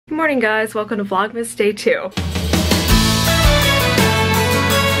morning guys, welcome to Vlogmas day 2.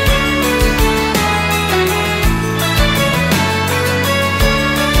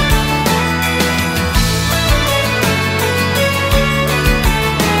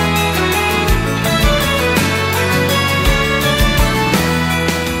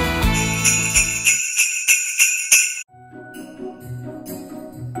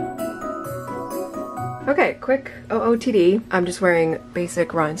 Okay, quick OOTD. I'm just wearing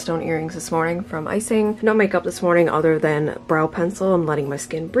basic rhinestone earrings this morning from icing. No makeup this morning other than brow pencil. I'm letting my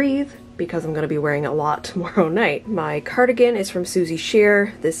skin breathe because I'm going to be wearing a lot tomorrow night. My cardigan is from Susie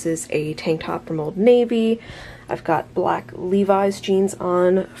Shear. This is a tank top from Old Navy. I've got black Levi's jeans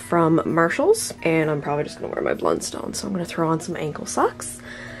on from Marshalls, and I'm probably just going to wear my Blundstone. So I'm going to throw on some ankle socks.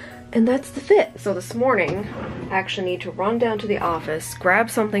 And that's the fit. So this morning, I actually need to run down to the office, grab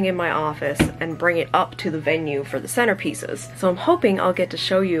something in my office, and bring it up to the venue for the centerpieces. So I'm hoping I'll get to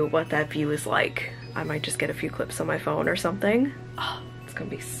show you what that view is like. I might just get a few clips on my phone or something. Oh, it's gonna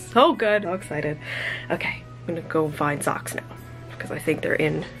be so good. So excited. Okay, I'm gonna go find socks now because I think they're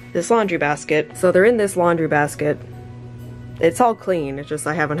in this laundry basket. So they're in this laundry basket. It's all clean, it's just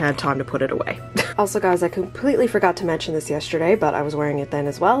I haven't had time to put it away. Also guys, I completely forgot to mention this yesterday, but I was wearing it then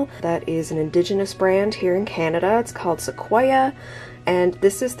as well. That is an indigenous brand here in Canada. It's called Sequoia, and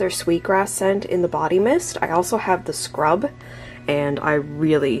this is their sweetgrass scent in the body mist. I also have the scrub, and I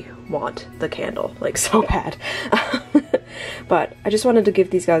really want the candle, like so bad. But I just wanted to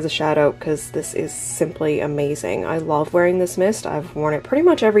give these guys a shout out because this is simply amazing. I love wearing this mist. I've worn it pretty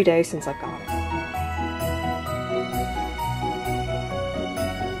much every day since I got it.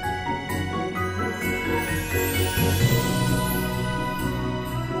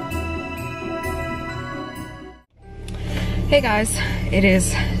 Hey guys, it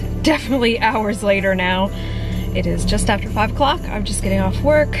is definitely hours later now. It is just after 5 o'clock. I'm just getting off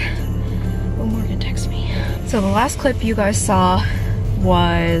work. Oh, Morgan texted me. So the last clip you guys saw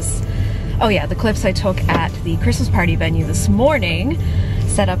was, oh yeah, the clips I took at the Christmas party venue this morning.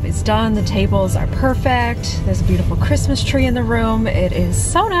 Setup is done, the tables are perfect. There's a beautiful Christmas tree in the room. It is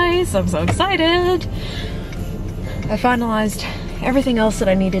so nice, I'm so excited. I finalized everything else that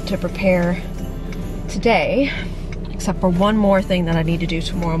I needed to prepare today, except for one more thing that I need to do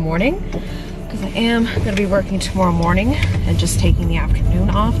tomorrow morning, because I am going to be working tomorrow morning and just taking the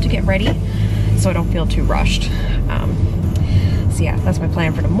afternoon off to get ready so I don't feel too rushed. So yeah, that's my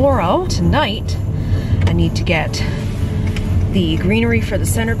plan for tomorrow. Tonight, I need to get the greenery for the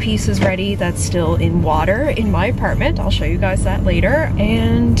centerpieces ready. That's still in water in my apartment. I'll show you guys that later.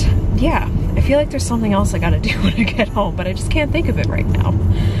 And yeah, I feel like there's something else I gotta do when I get home, but I just can't think of it right now.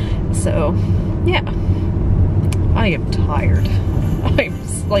 So yeah. I am tired.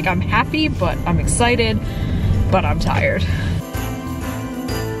 I'm happy, but I'm excited, but I'm tired.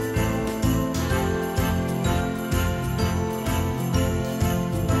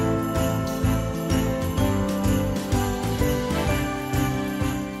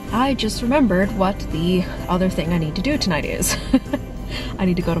 I just remembered what the other thing I need to do tonight is. I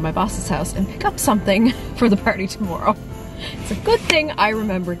need to go to my boss's house and pick up something for the party tomorrow. It's a good thing I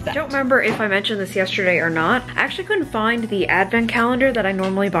remembered that. I don't remember if I mentioned this yesterday or not. I actually couldn't find the advent calendar that I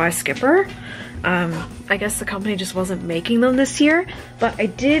normally buy Skipper. I guess the company just wasn't making them this year, but I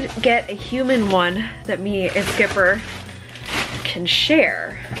did get a human one that me and Skipper can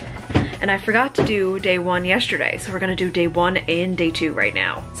share. And I forgot to do day 1 yesterday, so we're gonna do day 1 and day 2 right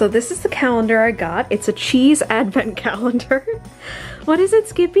now. So this is the calendar I got. It's a cheese advent calendar. What is it,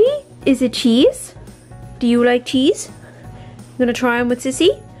 Skippy? Is it cheese? Do you like cheese? Gonna try them with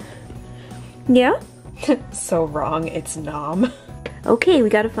Sissy? Yeah? So wrong, it's nom. Okay, we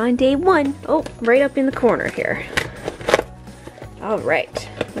gotta find day 1. Oh, right up in the corner here. All right,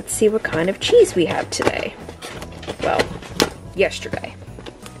 let's see what kind of cheese we have today. Well, yesterday.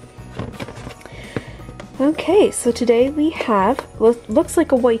 Okay, so today we have, looks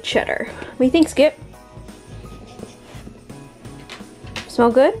like a white cheddar. What do you think, Skip?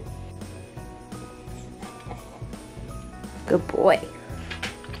 Smell good? Good boy.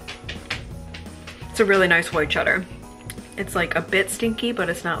 It's a really nice white cheddar. It's like a bit stinky, but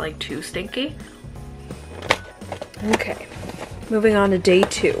it's not like too stinky. Okay, moving on to day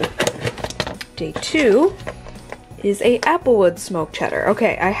 2. Day 2 is a Applewood smoked cheddar.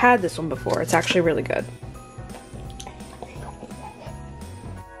 Okay, I had this one before. It's actually really good.